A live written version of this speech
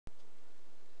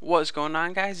What's going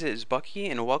on, guys? It is Bucky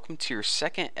and welcome to your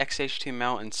second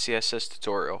XHTML and CSS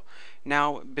tutorial.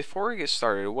 Now, before we get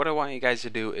started, what I want you guys to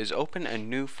do is open a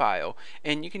new file,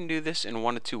 and you can do this in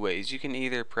one of two ways. You can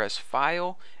either press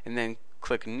File and then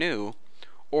click New,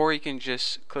 or you can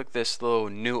just click this little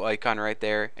new icon right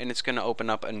there and it's going to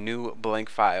open up a new blank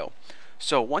file.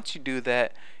 So once you do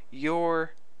that,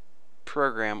 your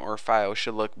program or file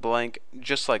should look blank,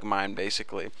 just like mine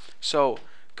basically. So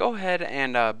go ahead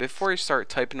and before you start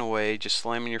typing away, just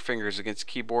slamming your fingers against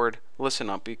the keyboard, listen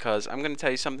up, because I'm going to tell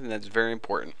you something that's very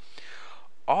important.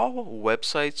 All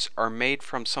websites are made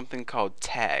from something called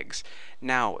tags.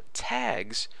 Now,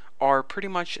 tags are pretty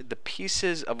much the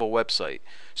pieces of a website.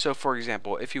 So for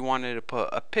example, if you wanted to put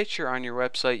a picture on your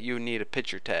website, you would need a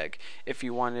picture tag. If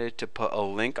you wanted to put a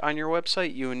link on your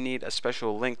website, you would need a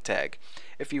special link tag.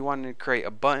 If you wanted to create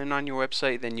a button on your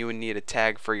website, then you would need a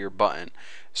tag for your button,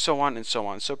 so on and so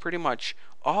on. So pretty much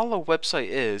all a website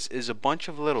is a bunch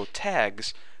of little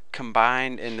tags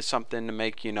combined into something to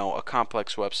make, a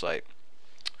complex website.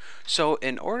 So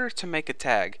in order to make a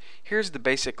tag, here's the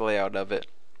basic layout of it.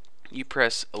 You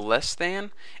press less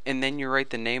than, and then you write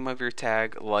the name of your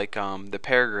tag, like the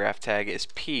paragraph tag is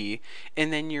P,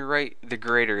 and then you write the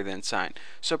greater than sign.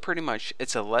 So pretty much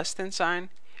it's a less than sign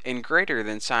and greater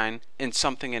than sign and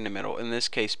something in the middle. In this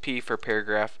case, P for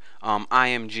paragraph,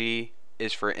 IMG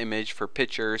is for image, for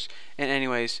pictures, and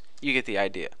anyways, you get the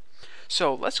idea.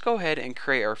 So let's go ahead and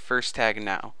create our first tag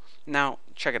now. Now,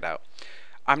 check it out.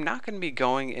 I'm not going to be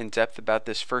going in depth about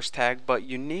this first tag, but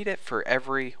you need it for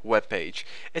every web page.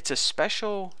 It's a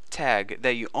special tag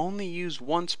that you only use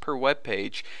once per web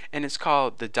page, and it's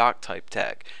called the doc type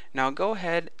tag. Now go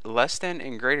ahead, less than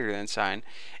and greater than sign,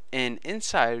 and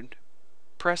inside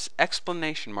press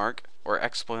exclamation mark or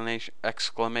exclamation,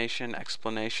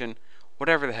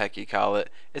 whatever the heck you call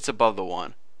it. It's above the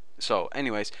one. So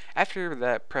anyways, after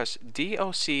that, press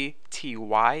DOCTYPE,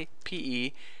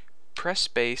 press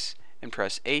space, and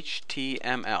press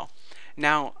HTML.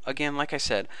 Now, again, like I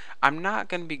said, I'm not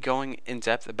going to be going in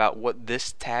depth about what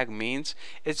this tag means.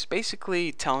 It's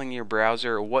basically telling your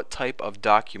browser what type of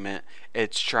document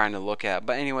it's trying to look at.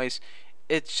 But anyways,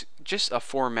 it's just a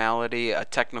formality, a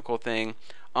technical thing.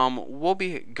 We'll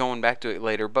be going back to it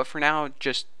later, but for now,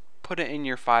 just put it in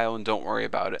your file and don't worry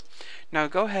about it. Now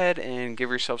go ahead and give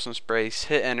yourself some space,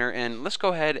 hit enter, and let's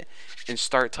go ahead and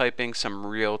start typing some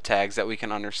real tags that we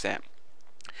can understand.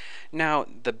 Now,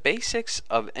 the basics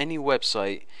of any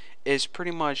website is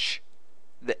pretty much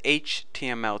the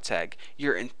HTML tag.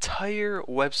 Your entire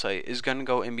website is going to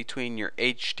go in between your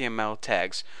HTML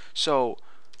tags. So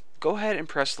go ahead and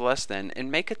press less than and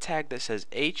make a tag that says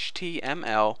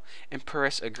HTML and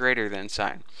press a greater than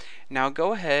sign. Now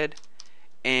go ahead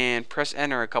and press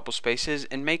enter a couple spaces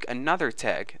and make another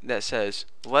tag that says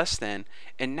less than,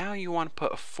 and now you want to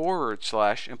put a forward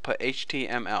slash and put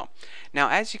HTML. Now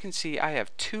as you can see, I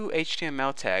have two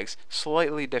HTML tags,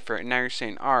 slightly different. Now you're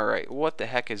saying, alright, what the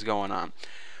heck is going on?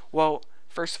 Well,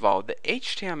 first of all, the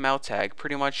HTML tag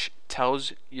pretty much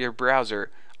tells your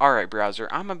browser, alright browser,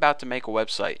 I'm about to make a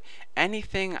website.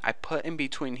 Anything I put in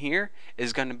between here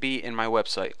is going to be in my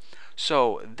website.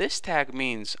 So this tag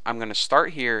means I'm going to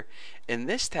start here, and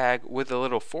this tag with a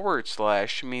little forward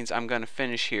slash means I'm going to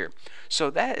finish here. So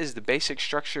that is the basic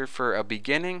structure for a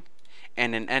beginning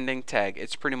and an ending tag.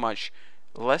 It's pretty much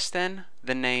less than,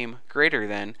 the name, greater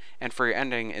than, and for your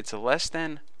ending it's a less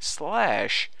than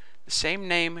slash the same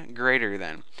name, greater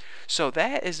than. So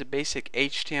that is a basic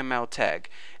HTML tag.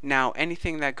 Now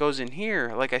anything that goes in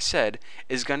here, like I said,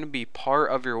 is going to be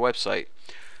part of your website.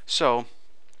 So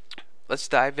let's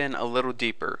dive in a little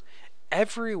deeper.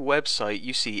 Every website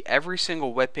you see, every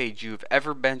single web page you've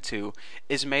ever been to,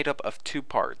 is made up of two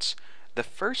parts. The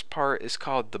first part is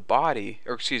called the body,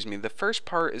 the first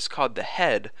part is called the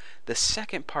head. The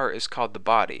second part is called the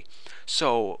body.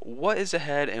 So what is a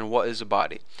head and what is a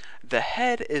body? The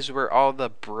head is where all the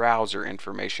browser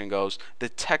information goes, the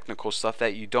technical stuff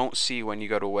that you don't see when you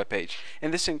go to a web page.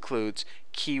 And this includes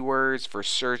keywords for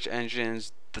search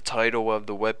engines, the title of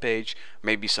the web page,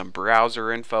 maybe some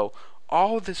browser info.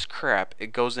 All this crap,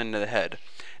 it goes into the head.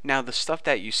 Now the stuff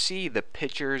that you see, the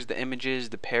pictures, the images,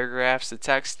 the paragraphs, the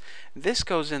text, this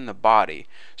goes in the body.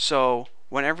 So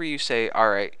whenever you say,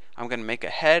 alright, I'm going to make a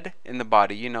head in the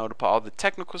body, to put all the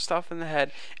technical stuff in the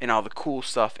head and all the cool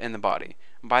stuff in the body.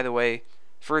 And by the way,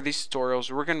 for these tutorials,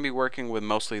 we're going to be working with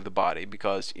mostly the body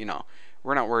because,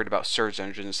 we're not worried about search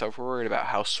engines and stuff. We're worried about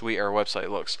how sweet our website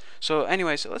looks. So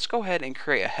anyways, let's go ahead and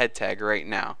create a head tag right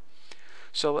now.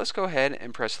 So let's go ahead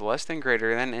and press less than,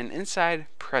 greater than, and inside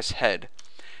press head.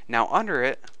 Now under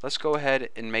it, let's go ahead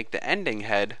and make the ending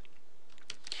head,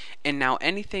 And now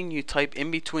anything you type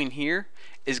in between here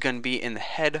is going to be in the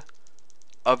head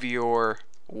of your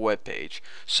web page.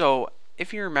 So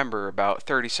if you remember about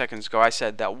 30 seconds ago, I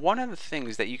said that one of the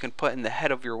things that you can put in the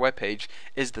head of your web page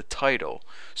is the title.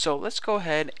 So let's go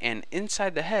ahead and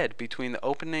inside the head, between the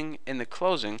opening and the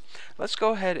closing, let's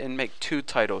go ahead and make two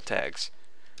title tags.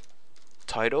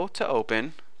 Title to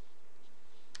open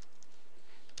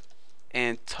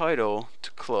and title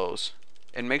to close.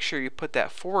 And make sure you put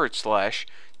that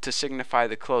 / to signify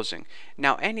the closing.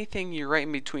 Now anything you write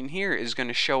in between here is going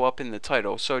to show up in the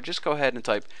title. So just go ahead and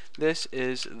type, this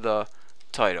is the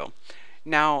title.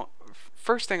 Now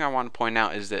first thing I want to point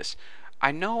out is this.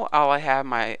 I know I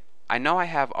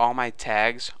have all my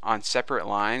tags on separate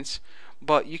lines,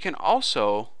 but you can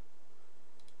also,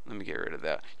 let me get rid of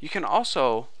that. You can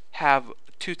also have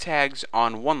two tags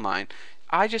on one line.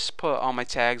 I just put all my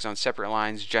tags on separate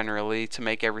lines generally to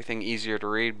make everything easier to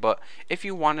read, but if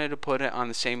you wanted to put it on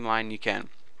the same line, you can.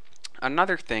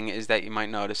 Another thing is that you might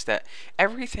notice that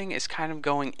everything is kind of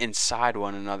going inside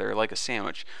one another like a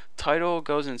sandwich. Title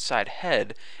goes inside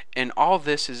head, and all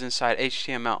this is inside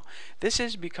HTML. This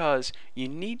is because you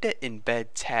need to embed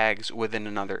tags within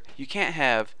another. You can't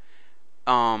have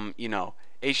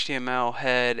HTML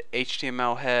head,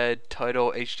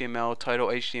 title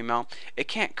HTML. It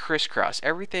can't crisscross.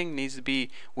 Everything needs to be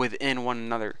within one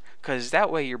another, because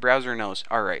that way your browser knows,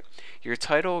 alright, your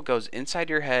title goes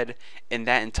inside your head and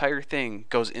that entire thing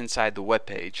goes inside the web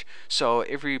page. So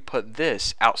if you put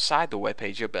this outside the web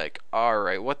page, you'll be like,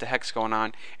 alright, what the heck's going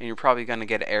on? And you're probably going to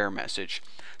get an error message.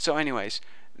 So anyways,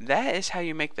 that is how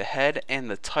you make the head and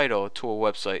the title to a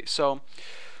website. So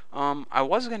I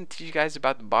was going to teach you guys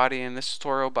about the body in this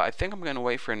tutorial, but I think I'm going to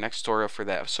wait for a next tutorial for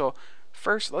that. So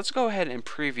first, let's go ahead and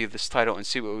preview this title and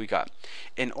see what we got.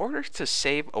 In order to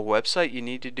save a website, you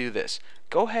need to do this.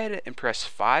 Go ahead and press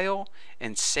File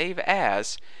and Save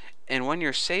As. And when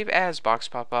your Save As box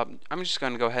pop up, I'm just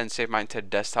going to go ahead and save mine to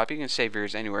desktop. You can save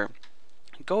yours anywhere.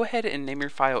 Go ahead and name your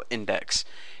file index.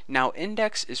 Now,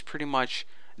 index is pretty much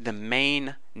the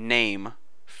main name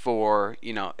for,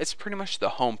 it's pretty much the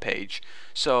home page.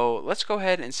 So let's go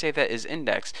ahead and save that as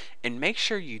index, and make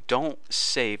sure you don't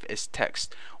save as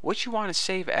text. What you want to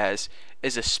save as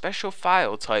is a special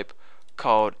file type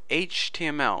called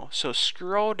HTML. So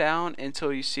scroll down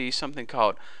until you see something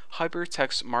called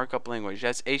hypertext markup language.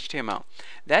 That's HTML.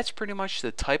 That's pretty much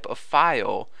the type of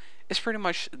file. It's pretty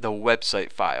much the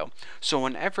website file. So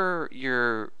whenever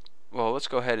let's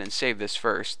go ahead and save this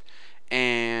first.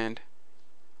 And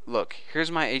look,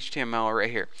 here's my HTML right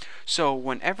here. So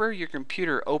whenever your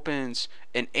computer opens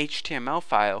an HTML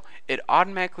file, it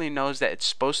automatically knows that it's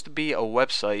supposed to be a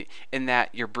website and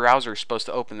that your browser is supposed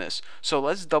to open this. So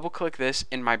let's double click this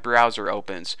and my browser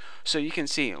opens. So you can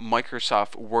see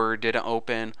Microsoft Word didn't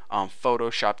open,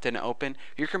 Photoshop didn't open.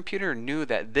 Your computer knew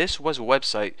that this was a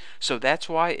website, so that's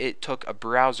why it took a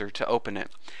browser to open it.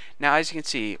 Now as you can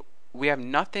see, we have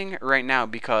nothing right now,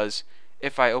 because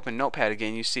if I open Notepad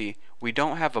again, you see we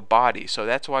don't have a body, so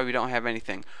that's why we don't have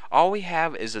anything. All we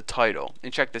have is a title.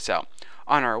 And check this out.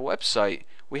 On our website,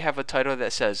 we have a title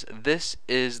that says, this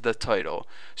is the title.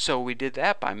 So we did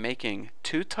that by making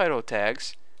two title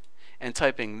tags and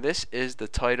typing, this is the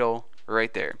title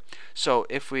right there. So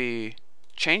if we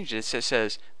change this, it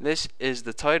says, this is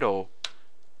the title,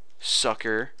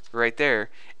 sucker, right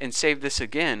there, and save this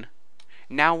again.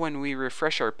 Now when we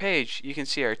refresh our page, you can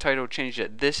see our title changed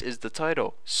it. This is the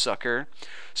title, sucker.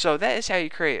 So that is how you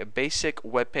create a basic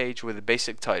web page with a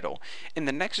basic title. In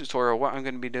the next tutorial, what I'm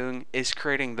going to be doing is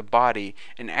creating the body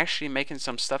and actually making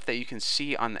some stuff that you can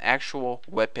see on the actual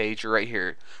web page right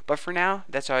here. But for now,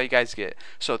 that's all you guys get.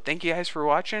 So thank you guys for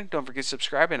watching. Don't forget to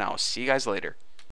subscribe, and I'll see you guys later.